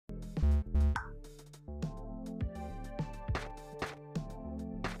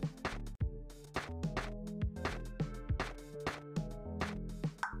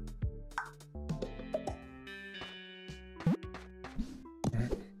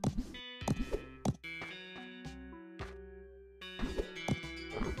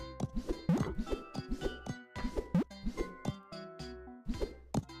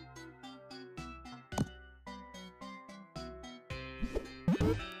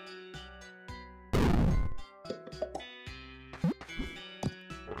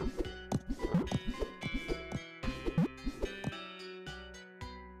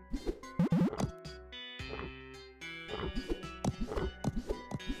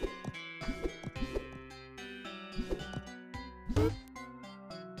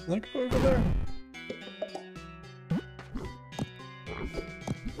Can I go over there?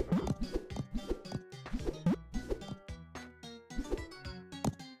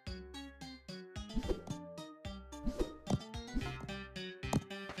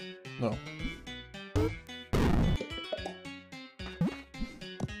 No.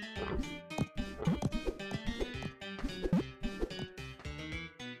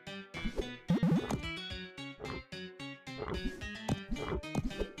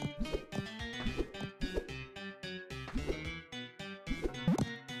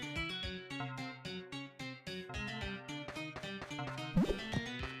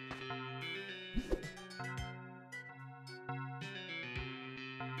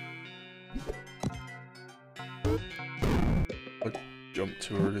 I jumped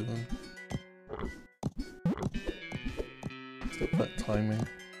too early then. Stop that timing.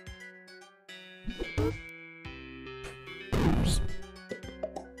 Oops.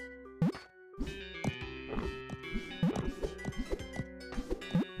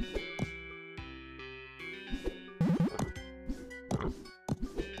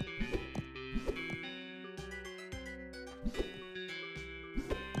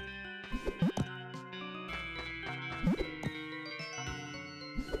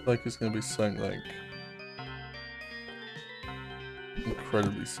 Like it's gonna be something like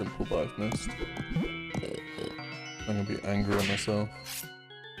incredibly simple, but I've missed. I'm gonna be angry at myself.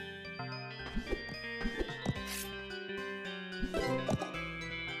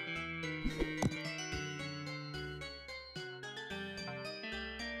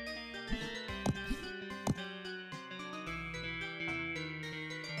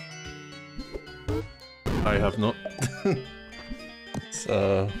 I have not.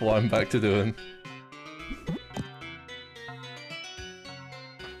 So what I'm back to doing.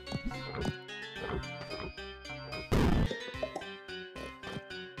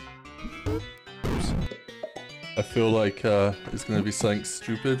 I feel like it's gonna be something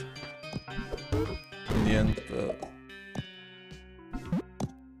stupid in the end,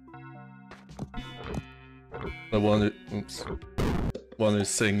 but one of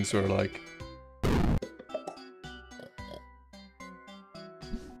those things where like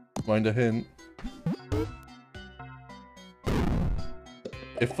mind a hint.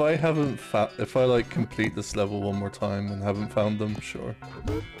 If I like complete this level one more time and haven't found them, sure.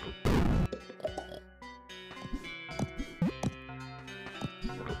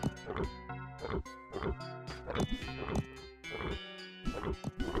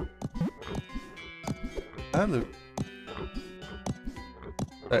 And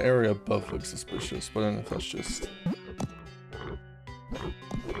that area above looks suspicious, but I don't know if that's just...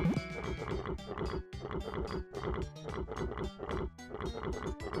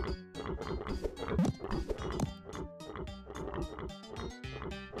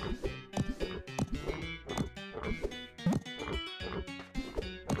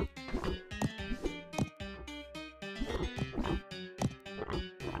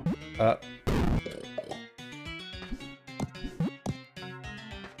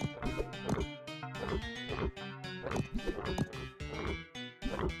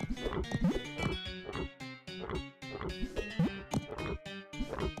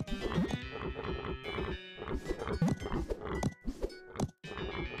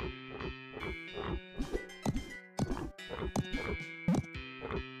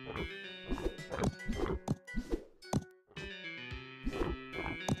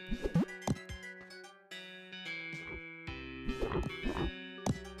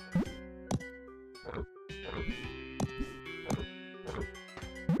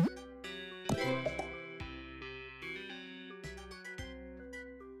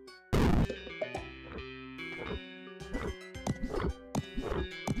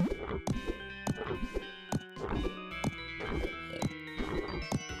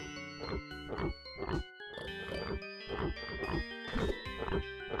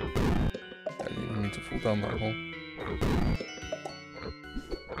 down that hole.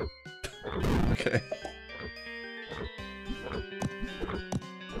 Okay.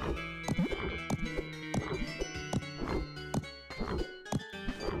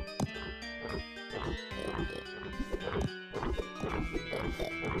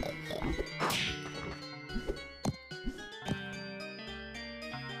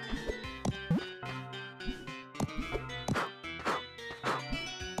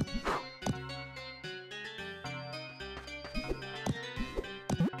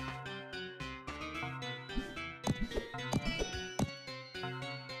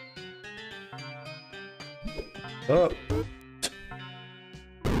 Oh!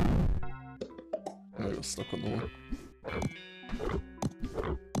 I got stuck on the wall.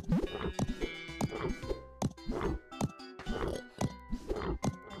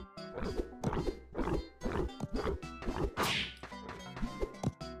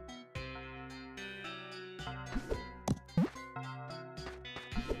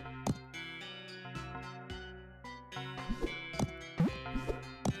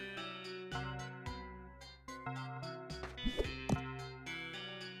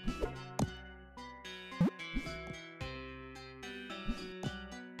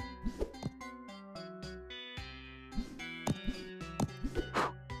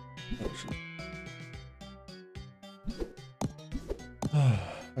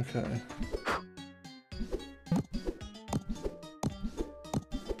 Okay.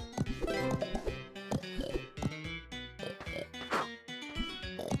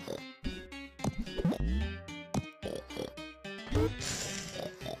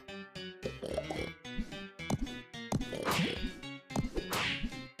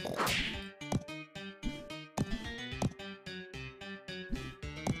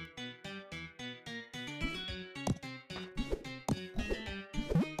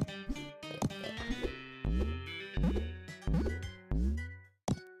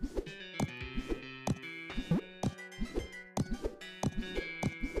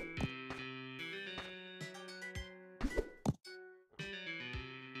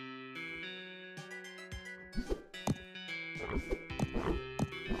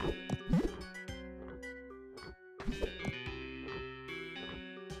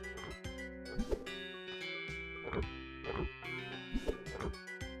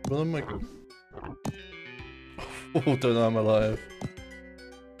 One of my... Oh, don't know I'm alive.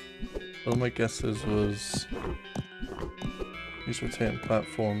 One of my guesses was... Use rotating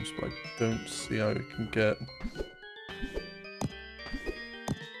platforms, but I don't see how we can get...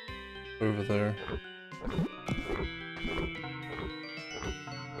 over there.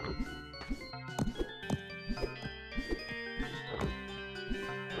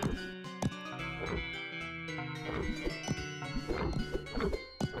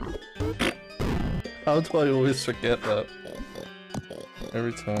 How do I always forget that?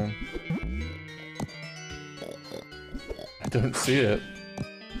 Every time. I don't see it.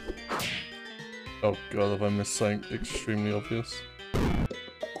 Oh god, have I missed something extremely obvious?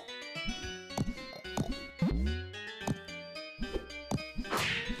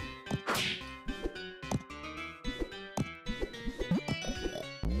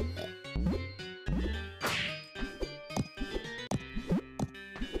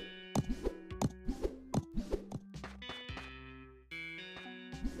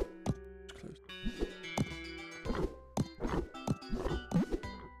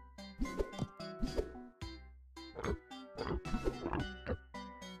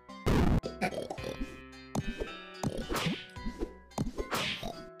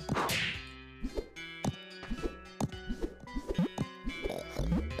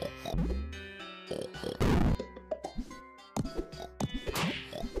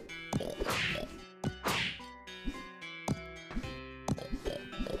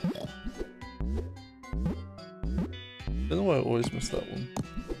 I don't know why I always miss that one.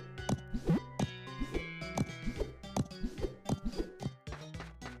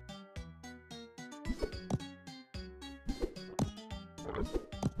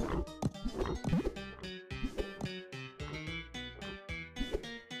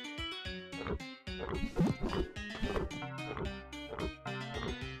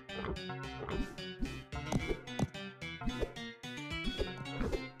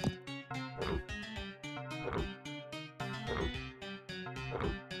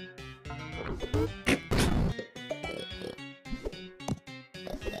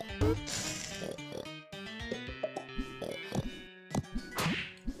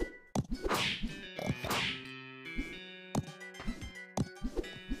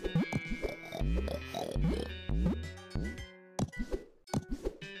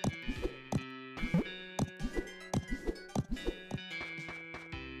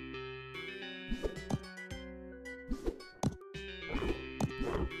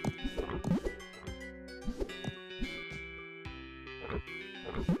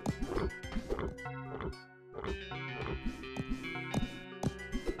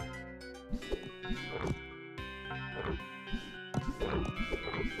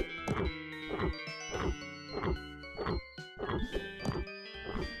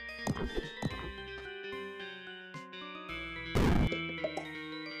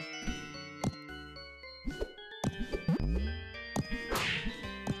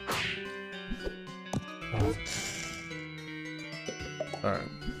 Alright.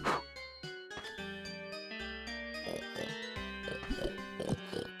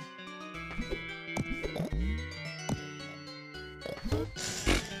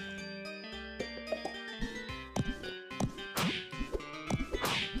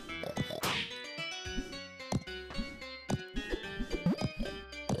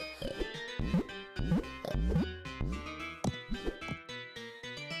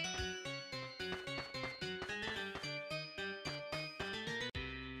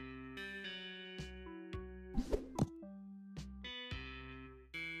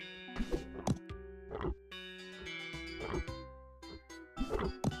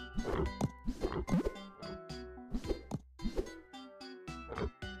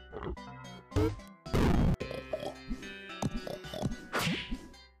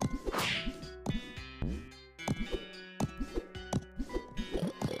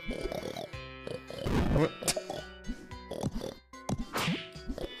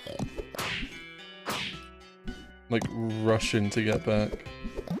 Like rushing to get back.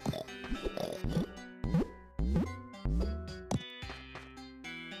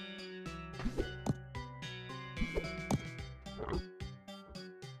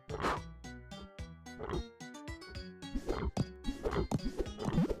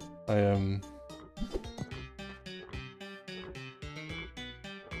 I am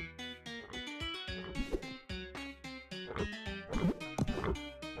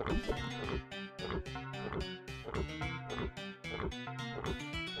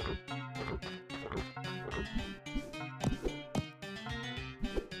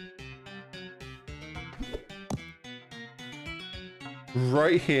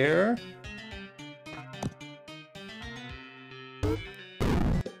right here.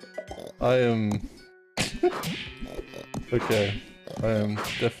 I am okay. I am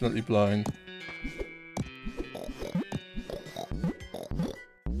definitely blind.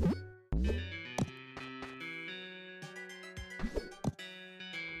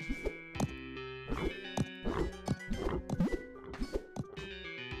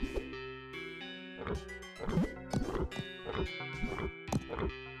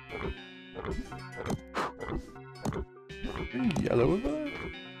 Yellow over there?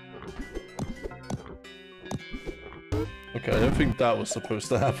 Okay, I don't think that was supposed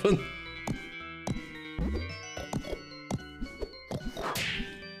to happen.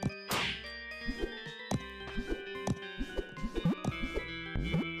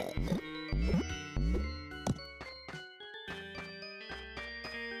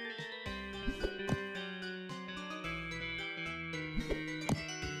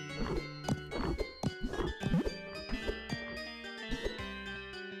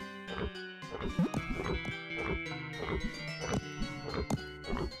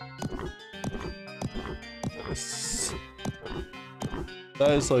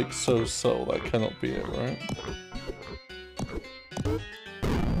 That is like so subtle, that cannot be it, right?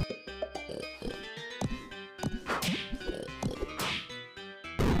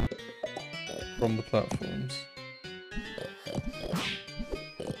 From the platforms.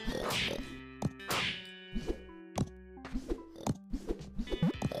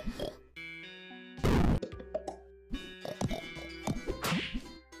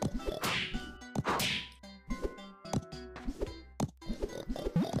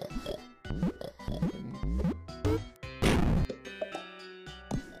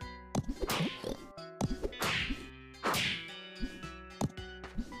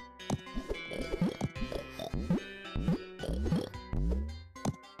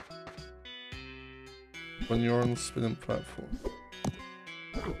 When you're on the spinning platform.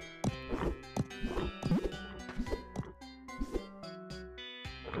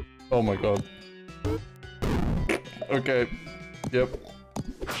 Oh my god. Okay. Yep.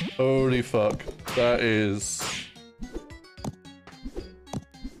 Holy fuck. That is...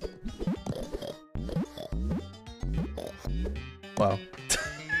 Wow.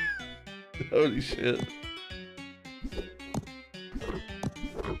 Holy shit.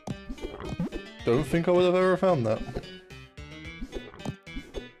 Don't think I would have ever found that.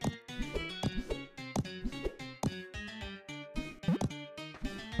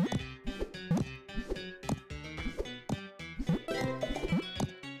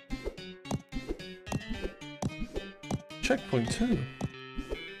 Checkpoint 2.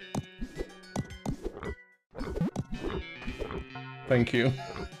 Thank you.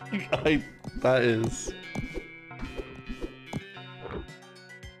 That is...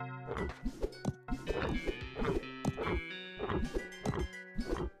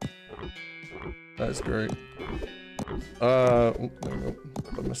 That's great. Oh, there we go.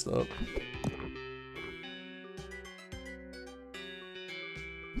 I messed up.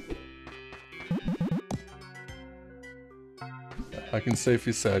 I can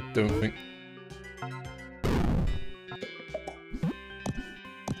safely say I don't think...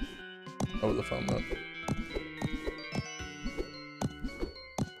 I would have found that.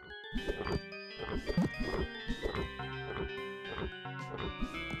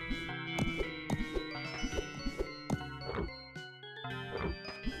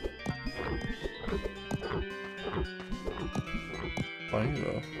 Fine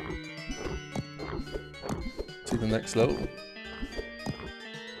though. See the next level.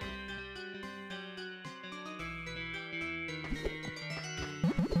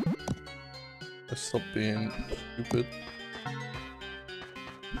 Let's stop being stupid.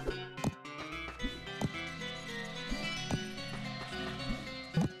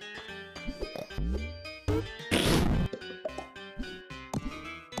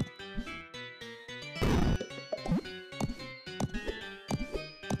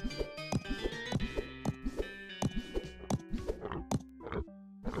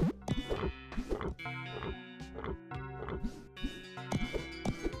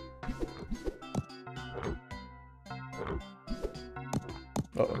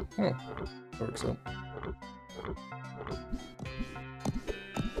 Uh-oh. Oh, works out.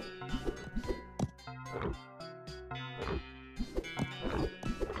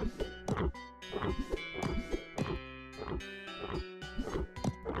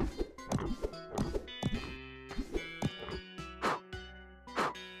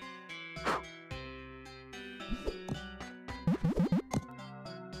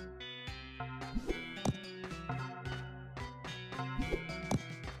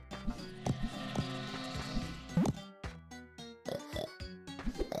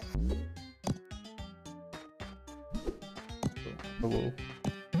 Hello.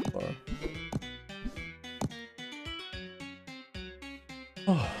 Fire.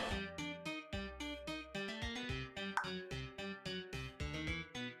 Oh.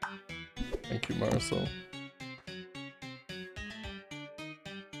 Thank you, Marisol.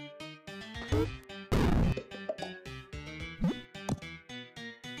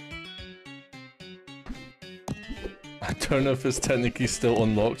 I don't know if it's technically still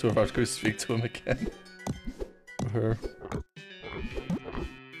unlocked or if I have to go speak to him again. Or her.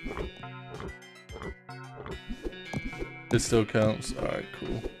 It still counts? Alright,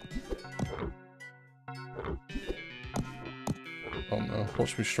 cool. Oh no,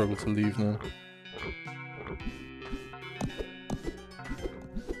 watch me struggle to leave now.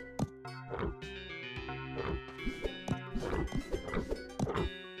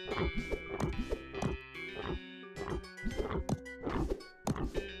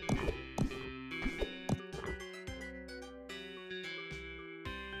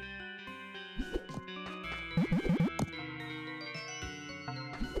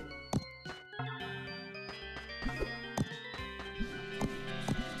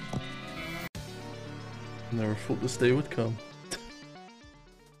 Never thought this day would come.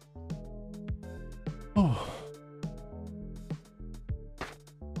 Oh.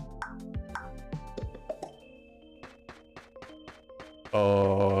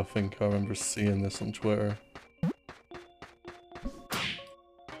 Oh, I think I remember seeing this on Twitter.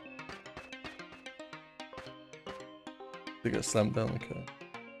 They got slammed down the car.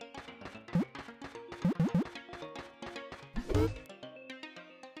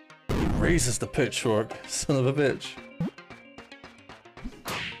 Raises the pitchfork, son of a bitch.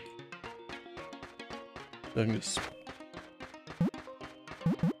 I can just...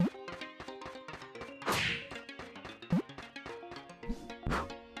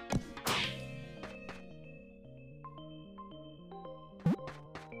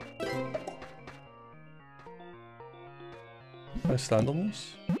 Can I stand on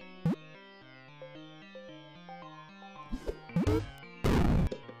this?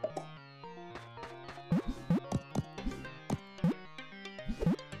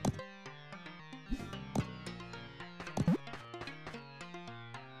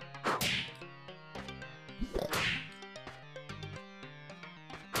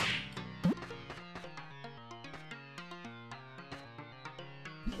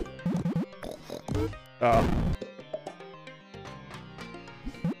 Ah.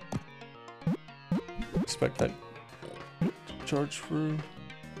 Expect that to charge through.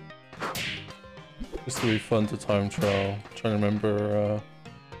 This will be fun to time trial. Trying to remember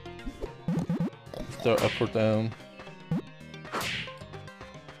if they're up or down.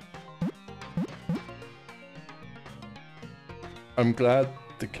 I'm glad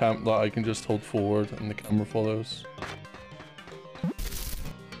that I can just hold forward and the camera follows.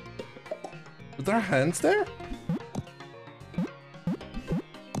 Are there hands there?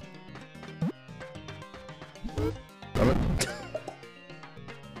 Damn it.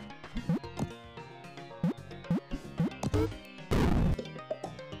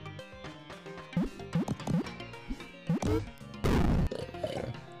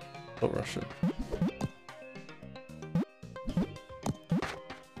 Okay. Don't rush it.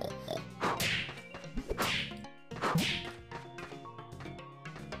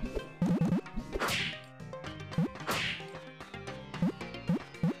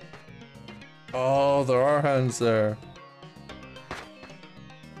 Oh, there are hands there.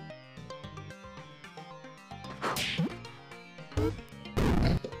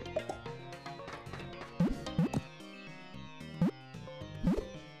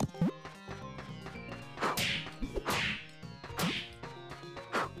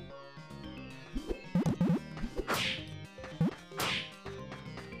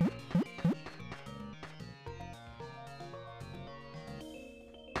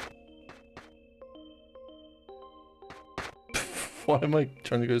 Why am I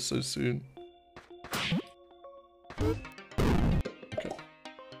trying to go so soon? Okay.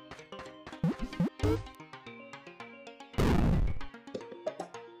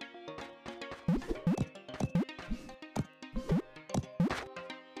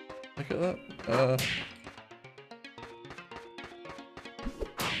 Look at that.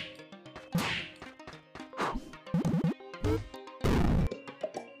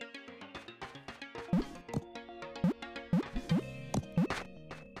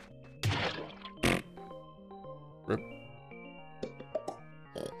 Rip.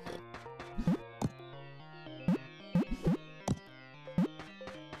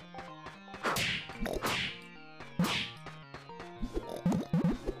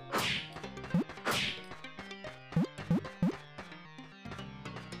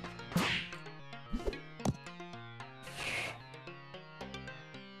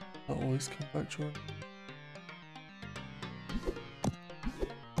 I always come back, Jordan.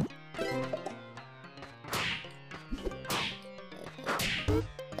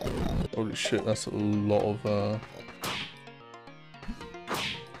 Holy shit, that's a lot of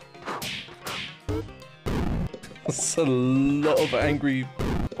that's a lot of angry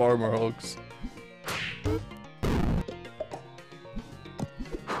farmer hogs.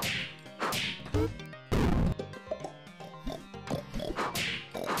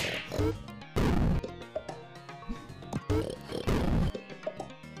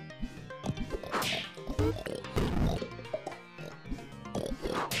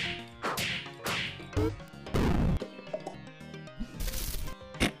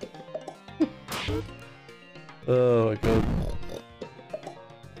 Oh my god.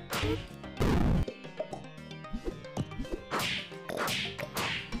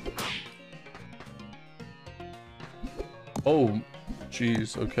 Oh,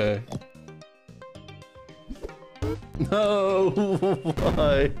 jeez, okay. No,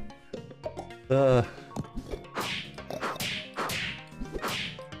 why?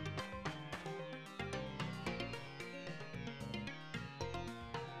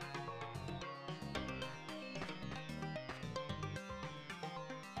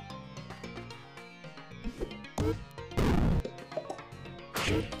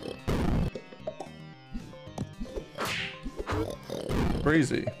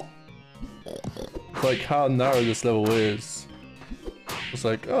 Crazy. Like how narrow this level is. It's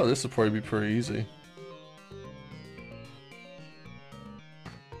like, oh, this will probably be pretty easy.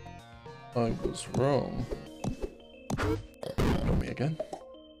 I was wrong. Got me again.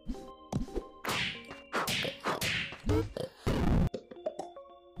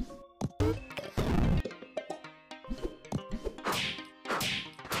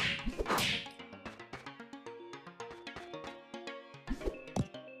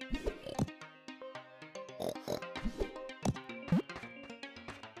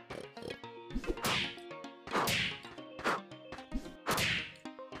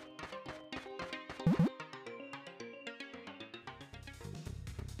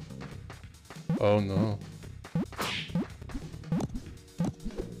 Oh no.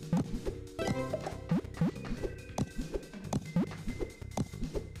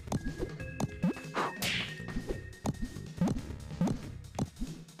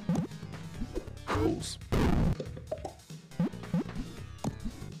 Fools.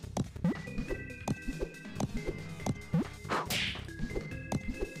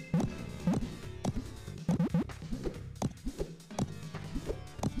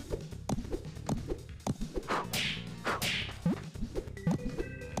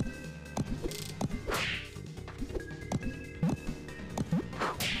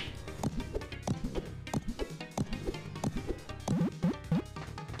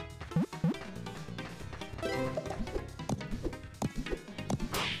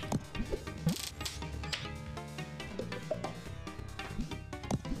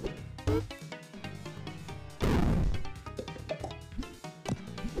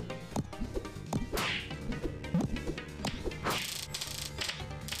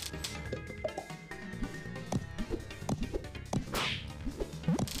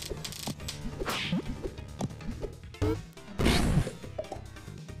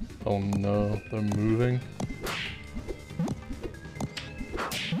 Oh no, they're moving.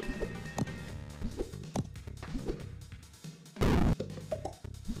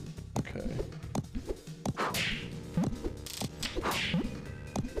 Okay.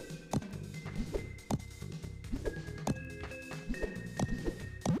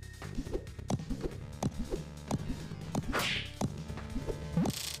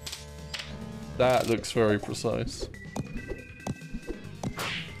 That looks very precise.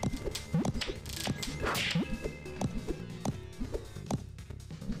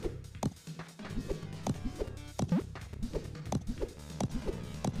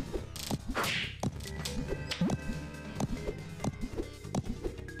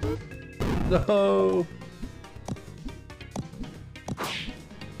 No!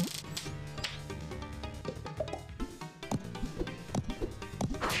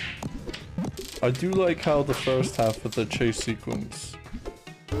 I do like how the first half of the chase sequence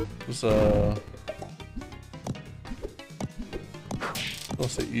was, I'll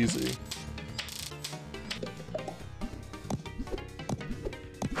say easy.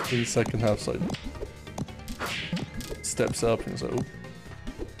 The second half's like, steps up and it's like, oh.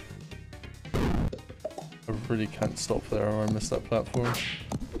 I really can't stop there or I miss that platform.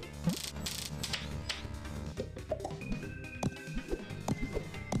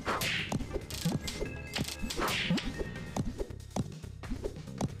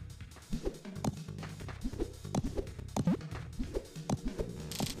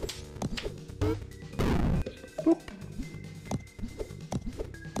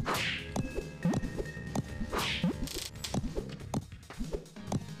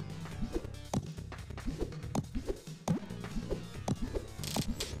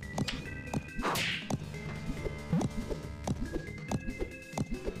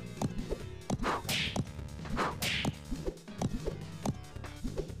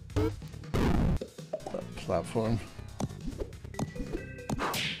 Platform.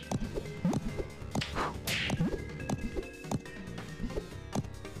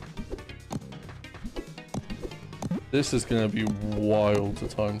 This is gonna be wild to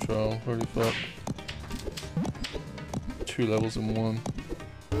time trial, holy fuck. 2 levels in one.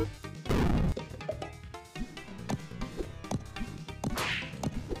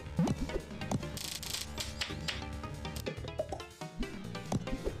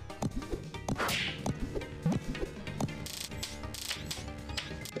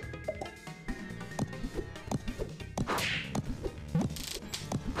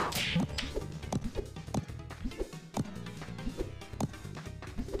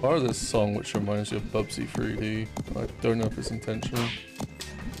 Part of this song which reminds me of Bubsy 3D. I don't know if it's intentional.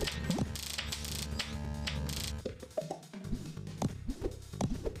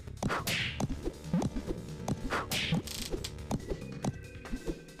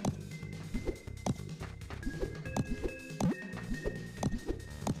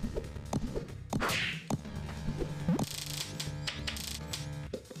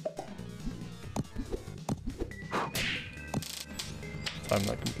 Timed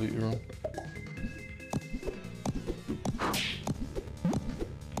that completely wrong.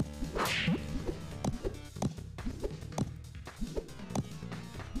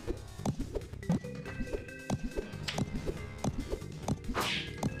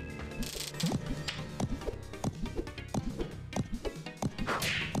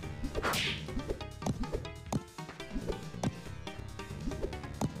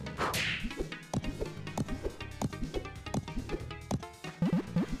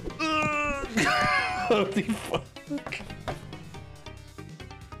 Holy fuck.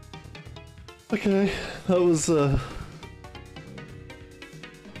 Okay, that was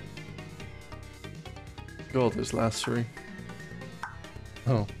God, those last 3.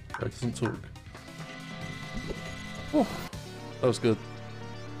 Oh, guy doesn't talk. Oh, that was good.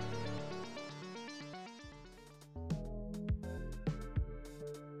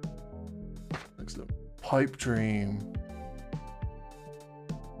 Excellent. Pipe dream.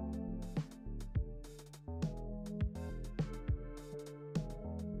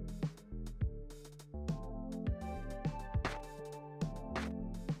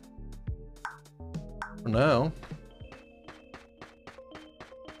 For now,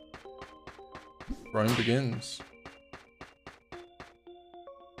 grind begins.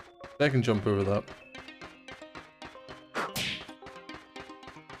 I can jump over that.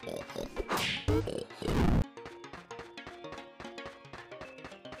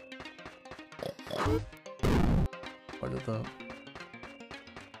 Why did that?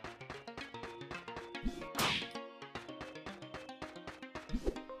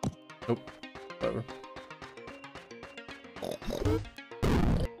 Nope. Whatever.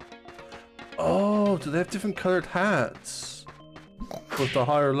 Oh, do they have different colored hats? With the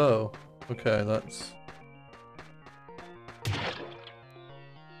high or low? Okay, that's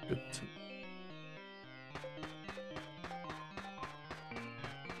good to...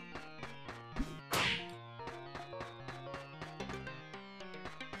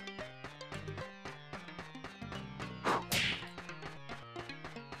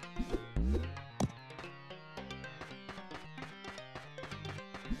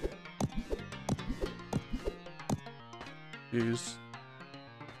 use.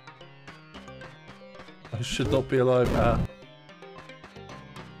 I should not be alive. Ah.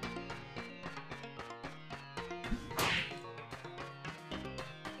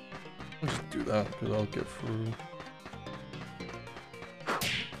 I'll just do that because I'll get through.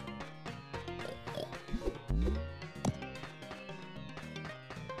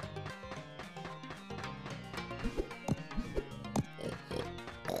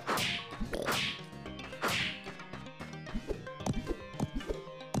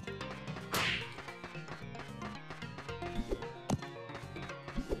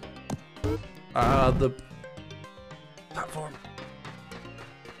 Ah, the platform.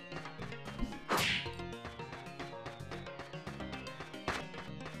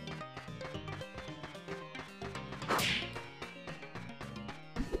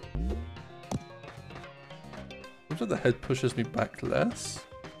 Seems like the head pushes me back less.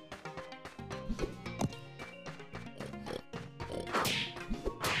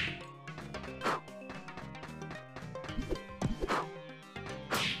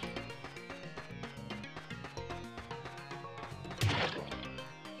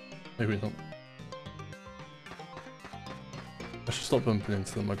 Maybe not. I should stop bumping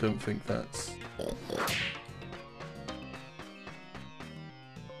into them. I don't think that's...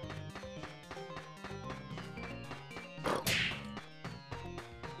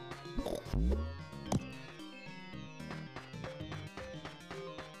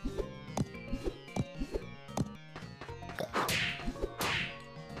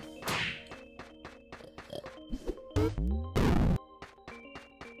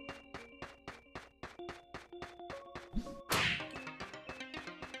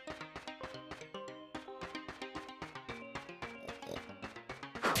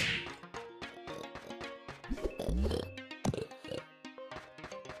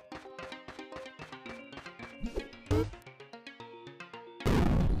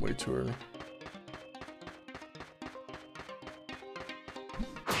 way too early.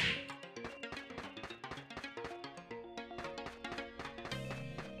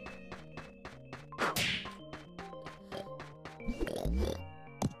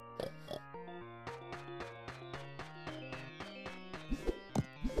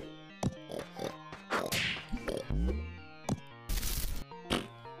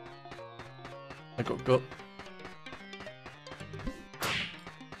 I got.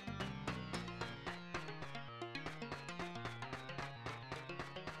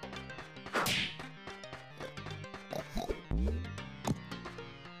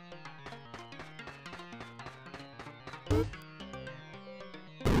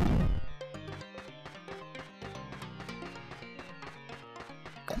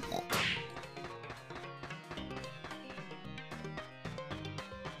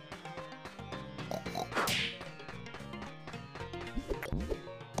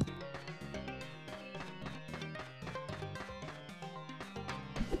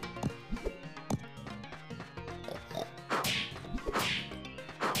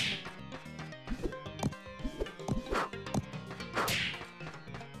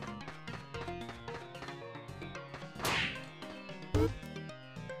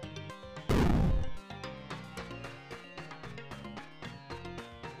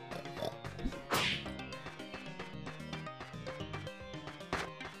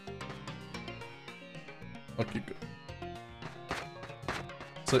 I'll keep going.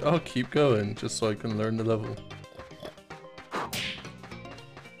 It's like, I'll keep going just so I can learn the level.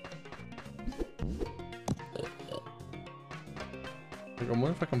 Like, I wonder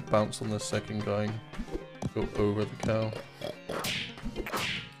if I can bounce on the second guy and go over the cow.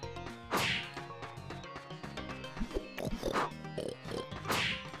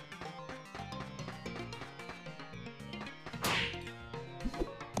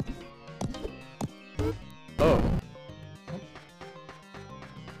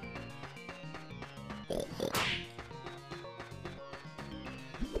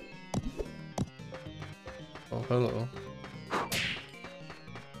 Oh, hello.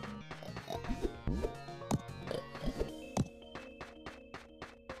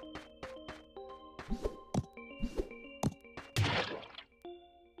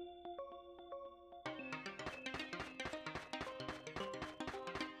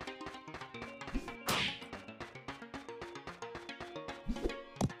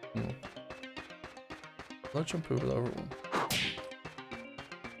 I'll jump over the other one.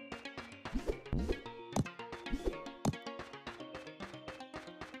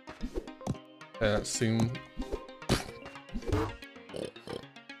 Yeah, that seemed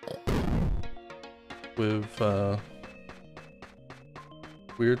with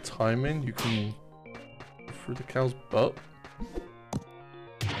weird timing, you can go through the cow's butt.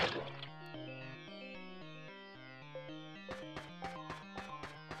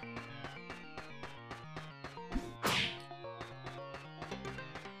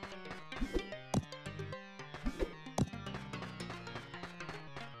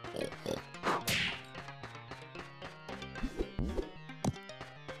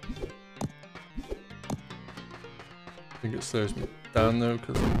 think it slows me down though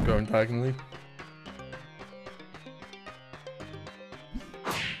because I'm going diagonally.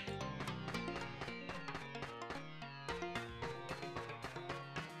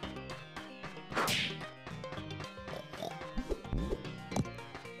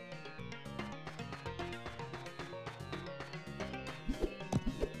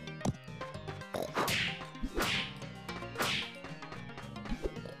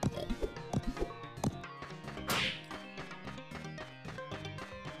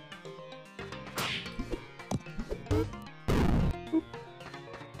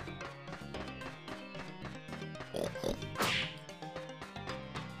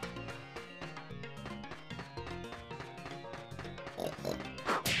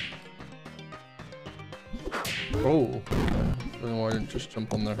 Oh, okay. I don't know why I didn't just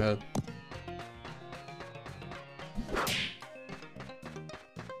jump on their head.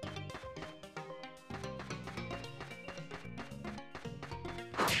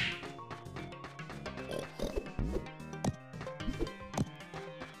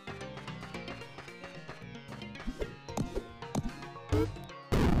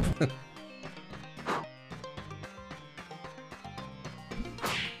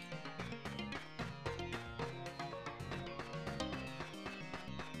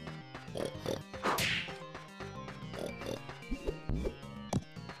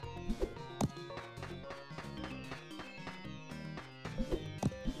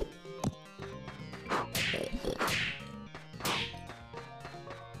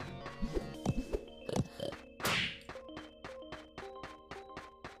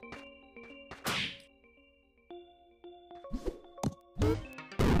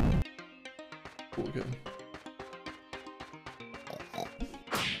 Again.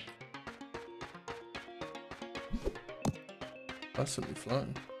 That's simply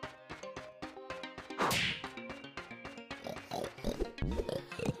flying.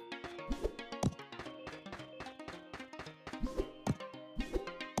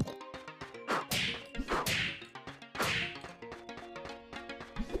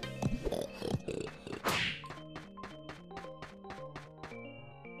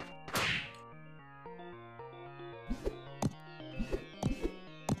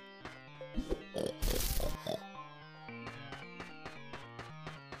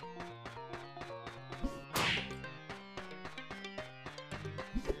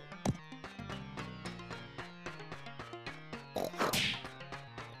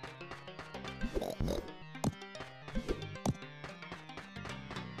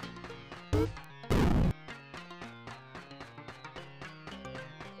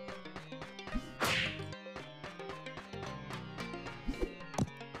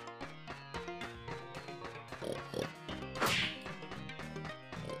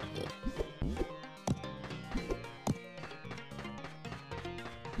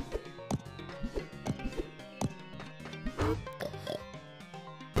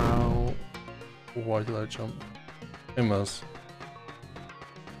 Why did I jump? Anyways,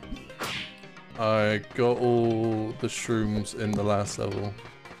 I got all the shrooms in the last level.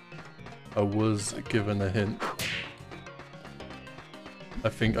 I was given a hint. I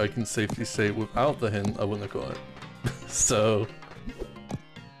think I can safely say without the hint I wouldn't have got it. So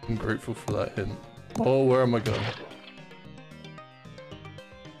I'm grateful for that hint. Oh, where am I going?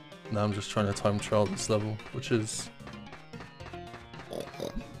 Now I'm just trying to time trial this level, which is,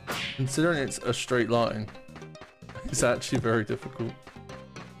 considering it's a straight line, it's actually very difficult.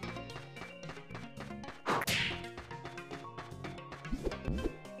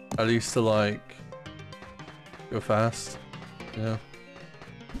 At least to like go fast, yeah.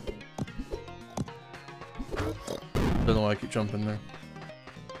 Don't know why I keep jumping there.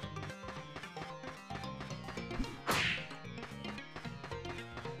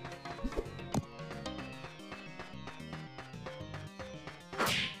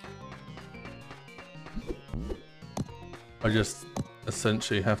 I just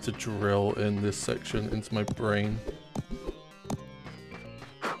essentially have to drill in this section into my brain.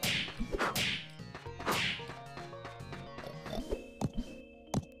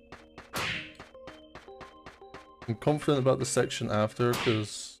 I'm confident about the section after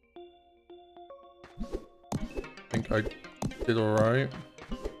because I think I did alright.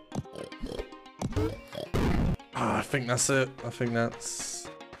 I think that's it. I think that's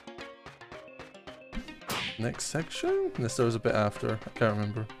next section? Unless there was a bit after. I can't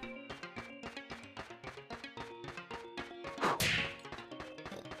remember.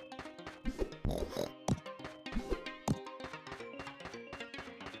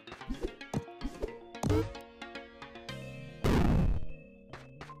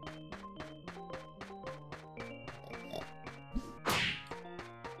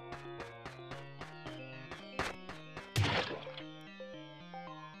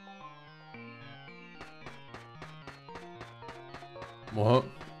 What?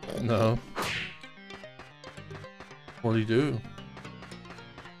 No. What do you do?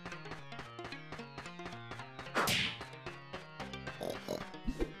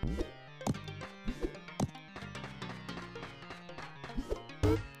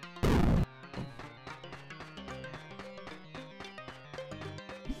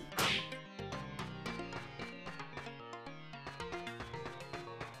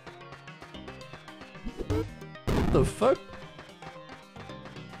 What the fuck?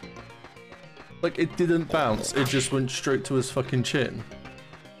 Like, it didn't bounce, it just went straight to his fucking chin.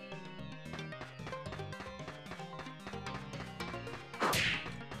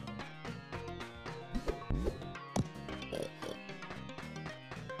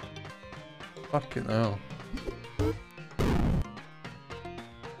 Fucking hell.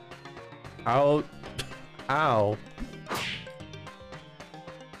 Ow. Ow.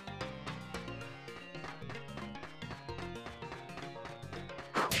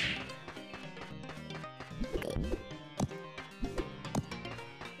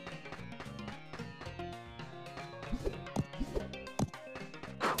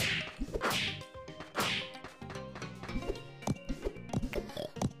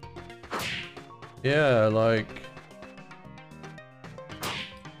 Yeah, like...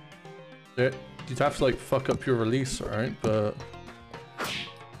 You'd have to, like, fuck up your release, right? But...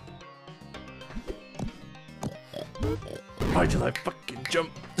 Why did I fucking jump?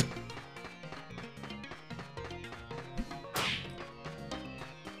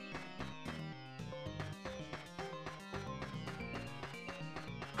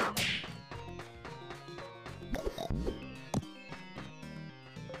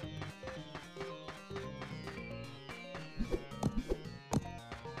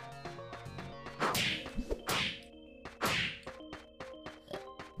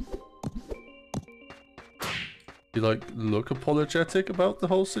 You like look apologetic about the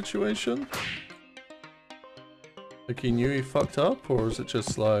whole situation? Like he knew he fucked up, or is it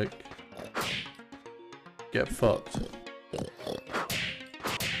just like get fucked?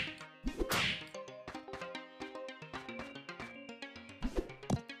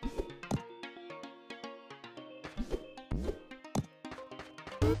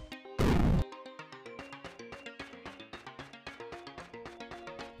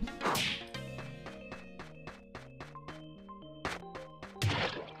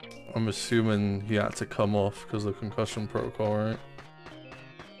 I'm assuming he had to come off because of the concussion protocol, right?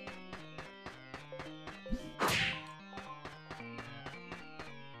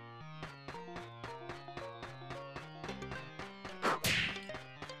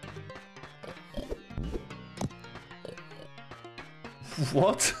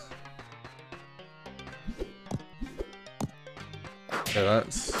 What? Yeah,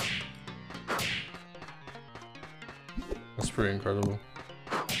 that's pretty incredible.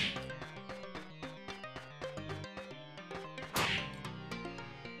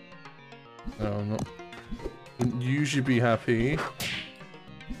 No, I'm not. Wouldn't usually be happy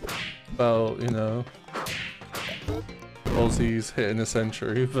about, you know, Aussies hitting a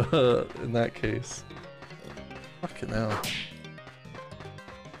century, but in that case, fucking hell.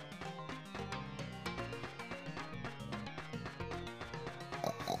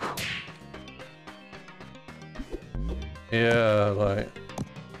 Yeah, like.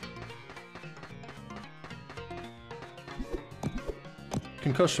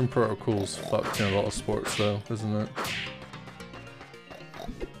 Concussion protocol's fucked in a lot of sports though, isn't it?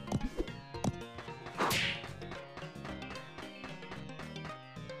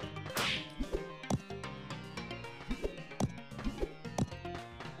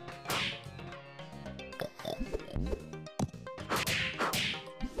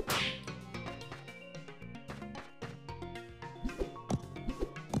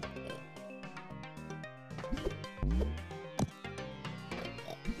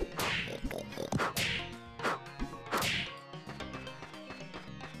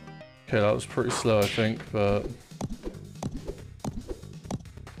 Okay, that was pretty slow, I think, but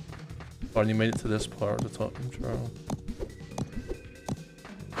finally made it to this part of the top control.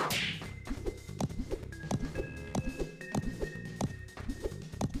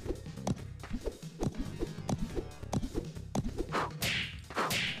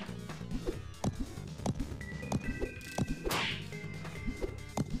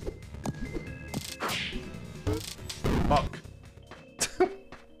 Fuck.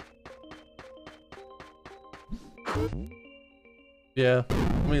 Yeah, I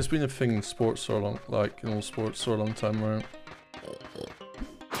mean it's been a thing in sports for a long, like in all sports for a long time, right?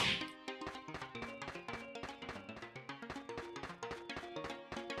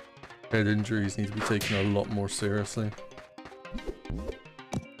 Head injuries need to be taken a lot more seriously.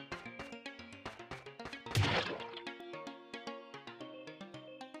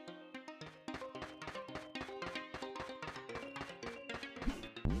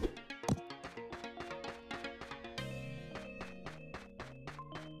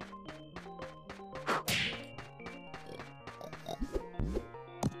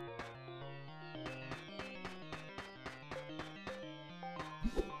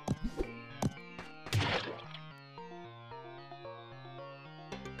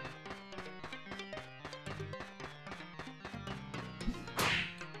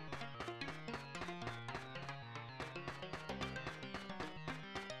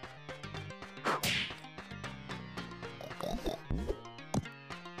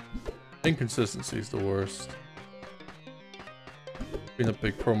 Inconsistency is the worst. Been a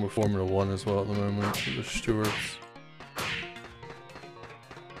big problem with Formula 1 as well at the moment with the stewards.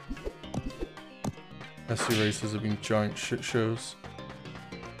 SC races have been giant shit shows.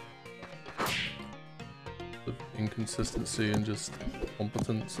 Of inconsistency and just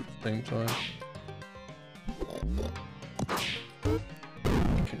competence at the same time.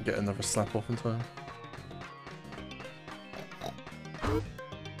 Couldn't get another slap off in time.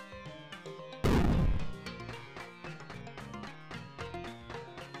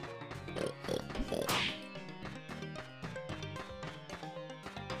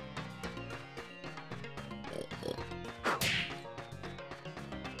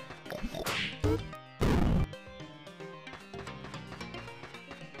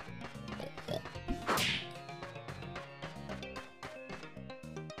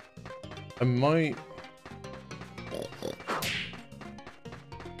 I might,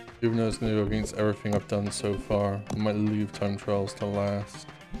 even though it's going to go against everything I've done so far, I might leave time trials to last.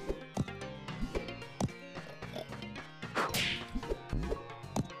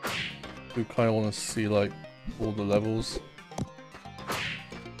 We kind of want to see like all the levels.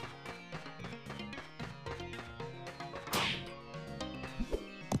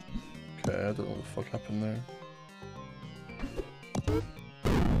 Okay, I don't know what the fuck happened there.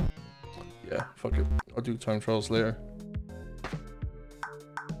 Yeah, fuck it. I'll do time trials later.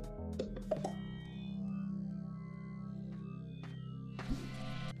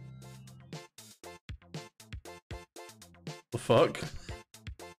 The fuck?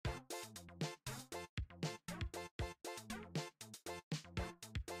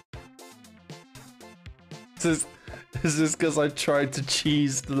 Is this because I tried to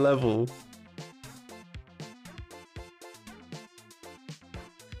cheese the level?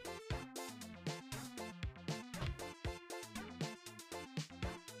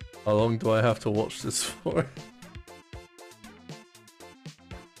 How long do I have to watch this for?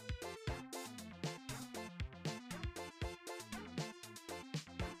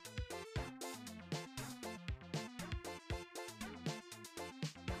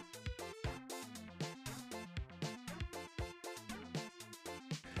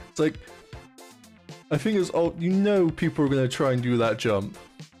 It's like, I think it's all, you know, people are gonna try and do that jump,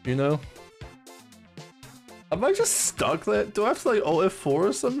 you know? Am I just stuck there? Do I have to like Alt F4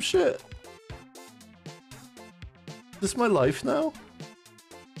 or some shit? Is this my life now?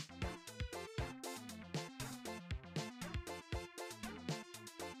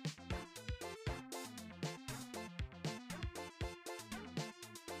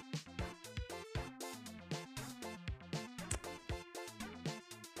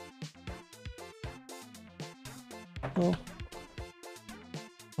 Well,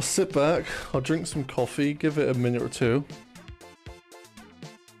 I'll sit back, I'll drink some coffee, give it a minute or two.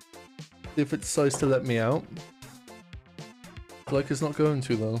 See if it decides to let me out. Like it's not going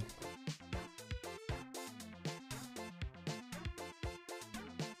to though.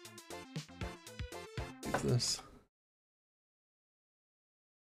 Leave this.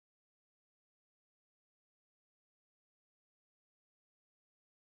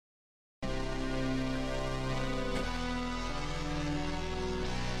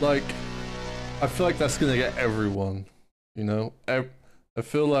 Like, I feel like that's gonna get everyone, you know? I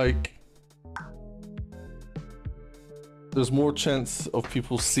feel like there's more chance of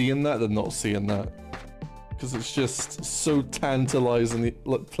people seeing that than not seeing that. Because it's just so tantalizingly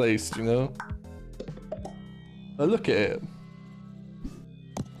placed, you know? Now look at it.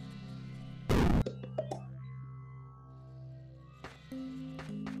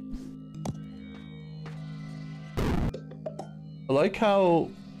 I like how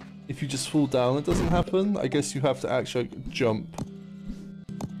if you just fall down it doesn't happen. I guess you have to actually jump.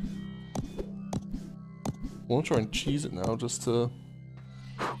 I want to try and cheese it now just to...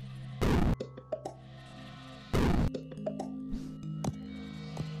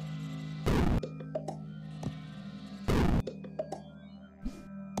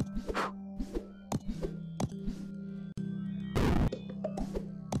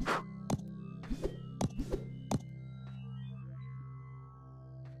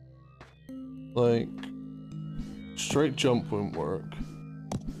 Like, straight jump won't work.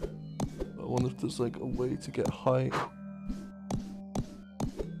 I wonder if there's like a way to get height.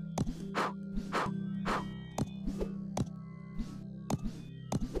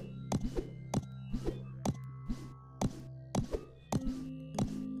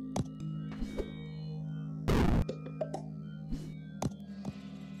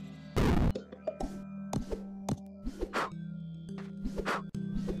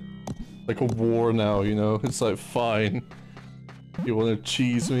 Like a war now, you know? It's like, fine. You wanna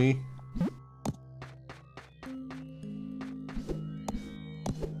cheese me?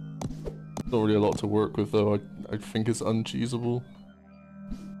 Not really a lot to work with though, I think it's uncheesable.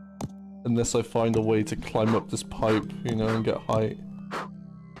 Unless I find a way to climb up this pipe, you know, and get height.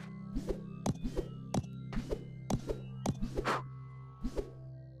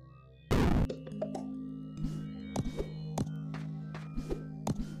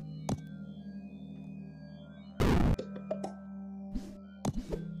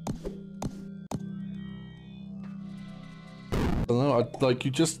 I don't know, like,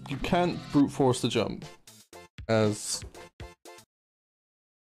 you can't brute force the jump. As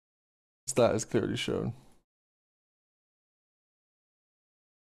that is clearly shown.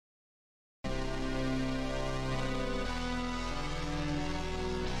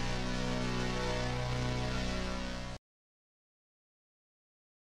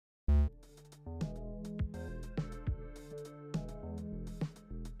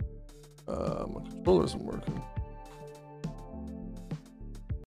 My controller isn't working.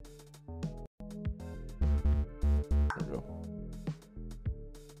 There we go.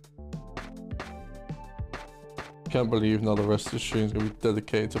 Can't believe now the rest of the stream is going to be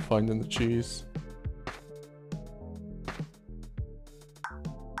dedicated to finding the cheese.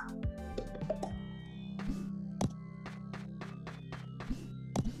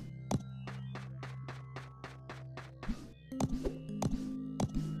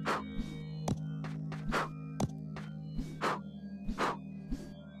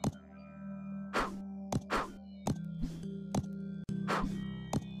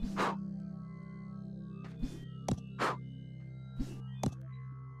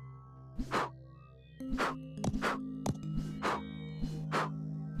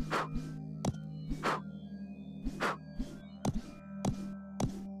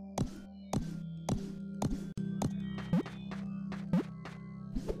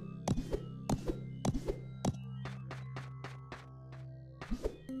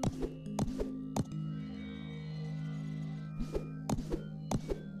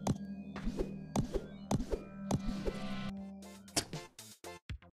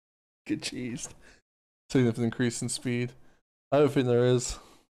 Get cheesed. Significant increase in speed. I don't think there is.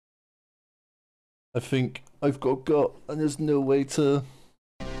 I think I've got gut and there's no way to...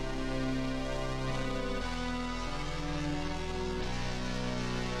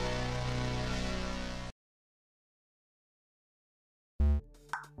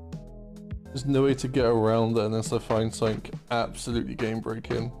 There's no way to get around it unless I find something absolutely game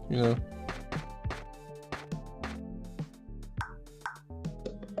breaking, you know?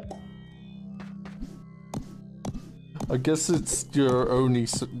 I guess it's you're only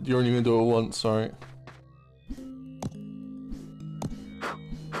gonna do it once, right?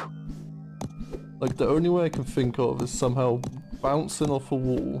 Like the only way I can think of is somehow bouncing off a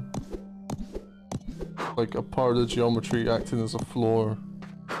wall, like a part of the geometry acting as a floor,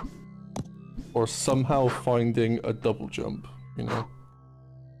 or somehow finding a double jump, you know?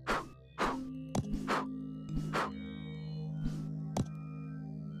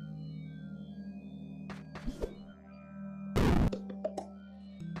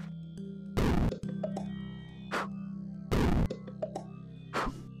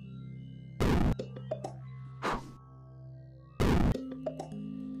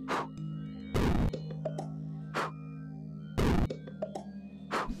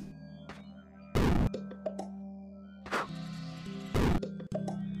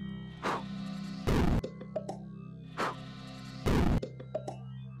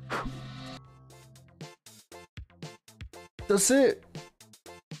 That's it.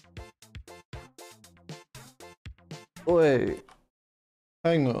 Wait,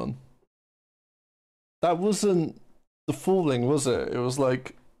 hang on. That wasn't the falling, was it? It was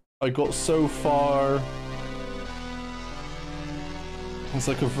like I got so far. It's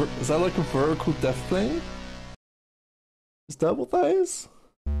like is that like a vertical death plane? Is that what that is?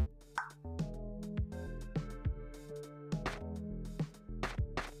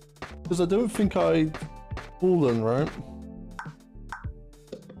 Because I don't think I'd fallen, right?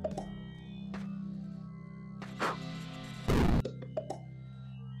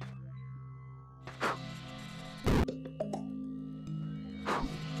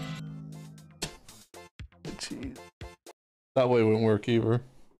 That way won't work either.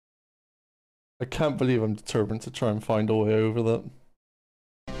 I can't believe I'm determined to try and find a way over that.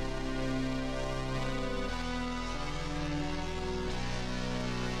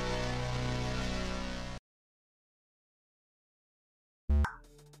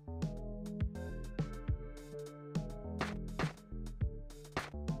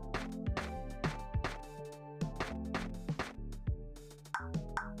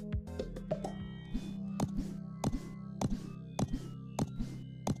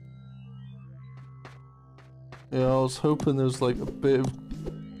 Yeah, I was hoping there's like a bit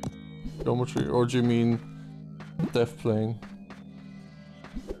of geometry, or do you mean depth plane?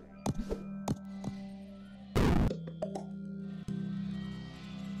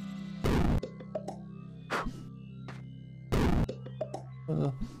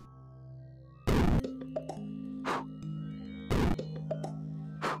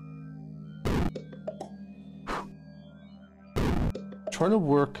 Trying to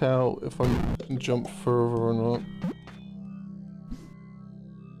work out if I can jump further or not.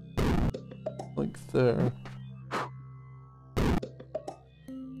 Like there.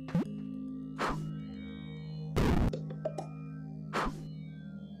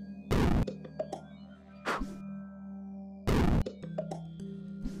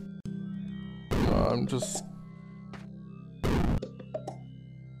 No, I'm just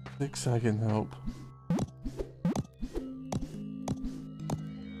zigzagging help.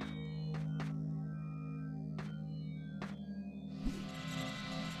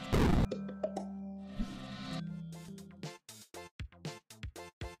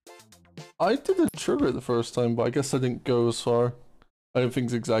 I didn't trigger it the first time, but I guess I didn't go as far. I don't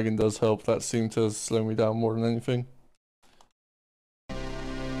think zigzagging does help. That seemed to slow me down more than anything.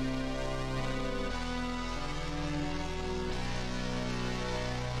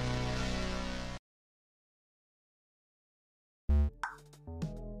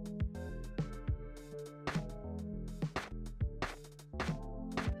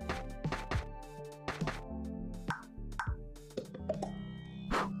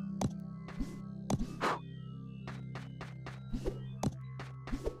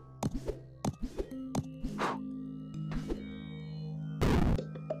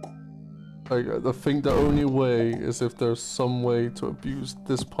 Like, I think the only way is if there's some way to abuse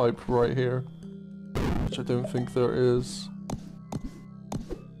this pipe right here, which I don't think there is.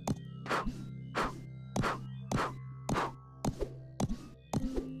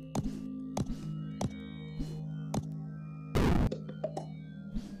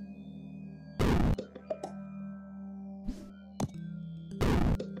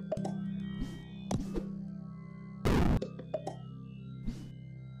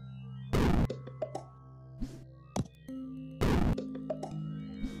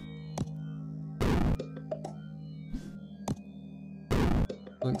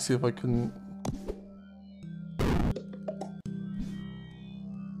 Let's see if I can...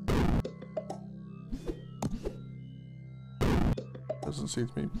 Doesn't seem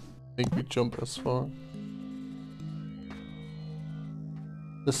to make me jump as far.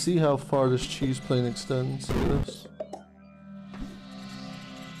 Let's see how far this cheese plane extends to this.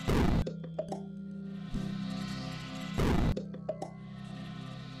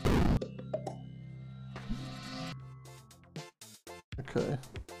 Okay.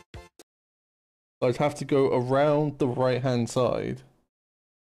 I'd have to go around the right-hand side.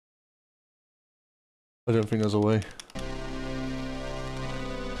 I don't think there's a way.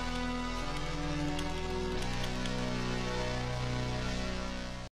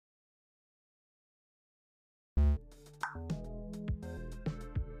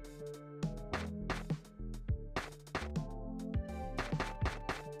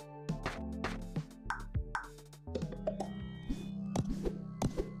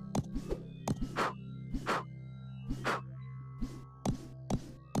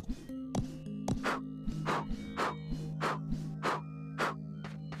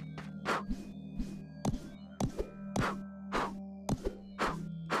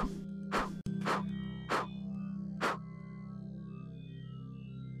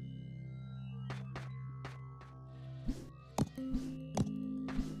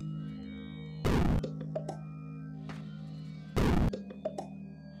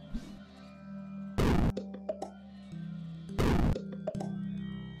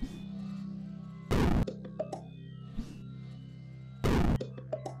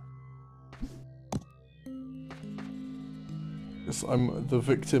 Guess I'm the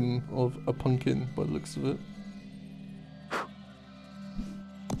victim of a pumpkin by the looks of it.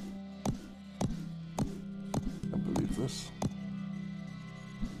 Can't believe this.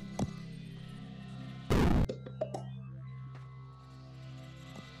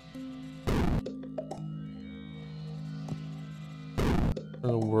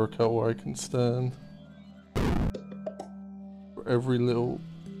 Trying to work out where I can stand. For every little...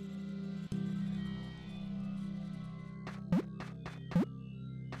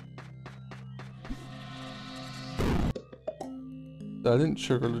 I didn't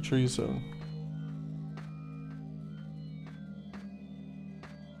trigger the tree zone.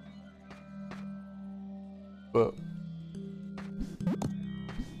 But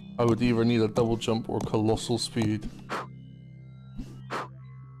I would either need a double jump or colossal speed.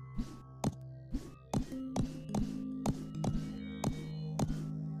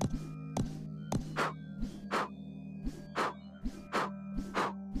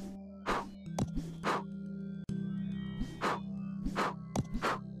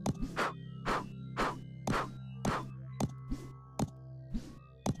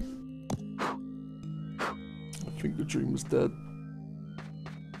 I think the dream is dead.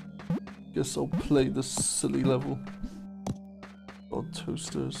 Guess I'll play this silly level. God,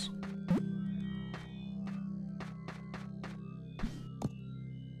 toasters.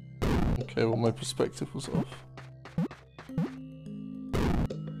 Okay, well my perspective was off.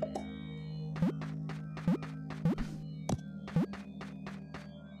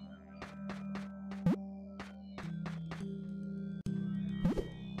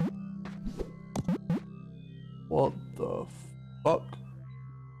 What the fuck?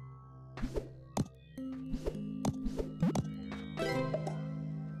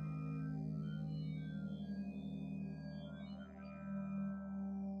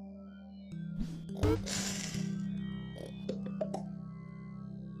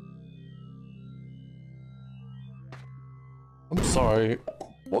 I'm sorry.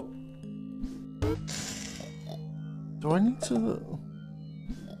 What? Do I need to...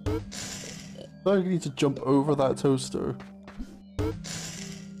 Do I need to jump over that toaster?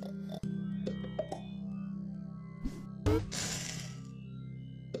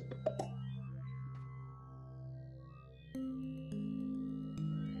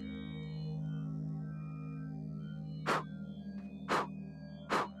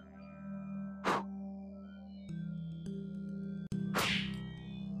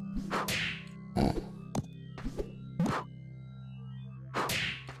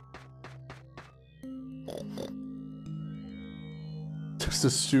 Just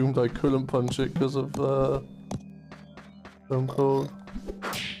assumed I couldn't punch it because of Stone Cold.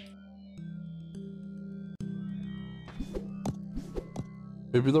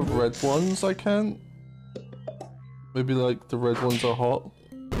 Maybe the red ones I can't? Maybe like the red ones are hot?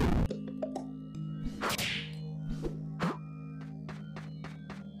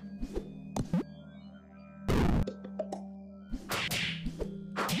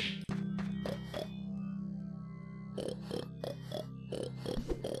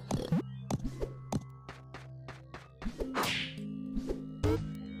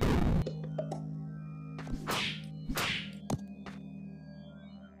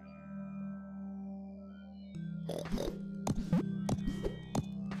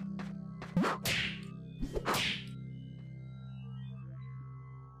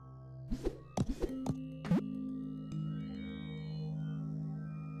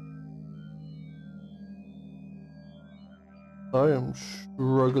 I am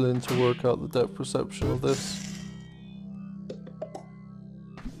struggling to work out the depth perception of this.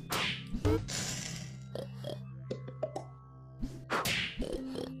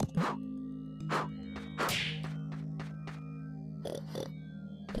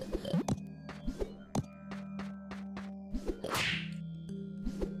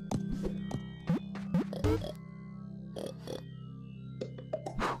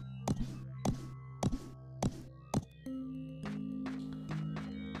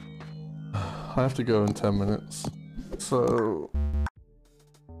 I have to go in 10 minutes, so...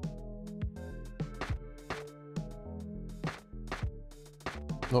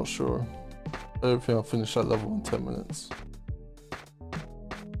 Not sure. I don't think I'll finish that level in 10 minutes.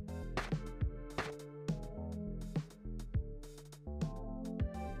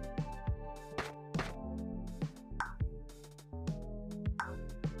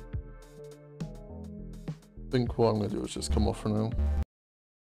 I think what I'm gonna do is just come off for now.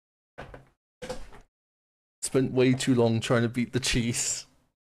 Spent way too long trying to beat the cheese.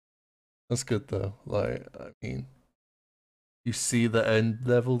 That's good though. Like, I mean, you see the end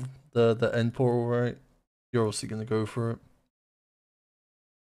level, the end portal, right? You're also gonna go for it.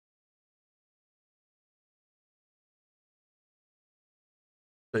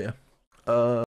 But yeah.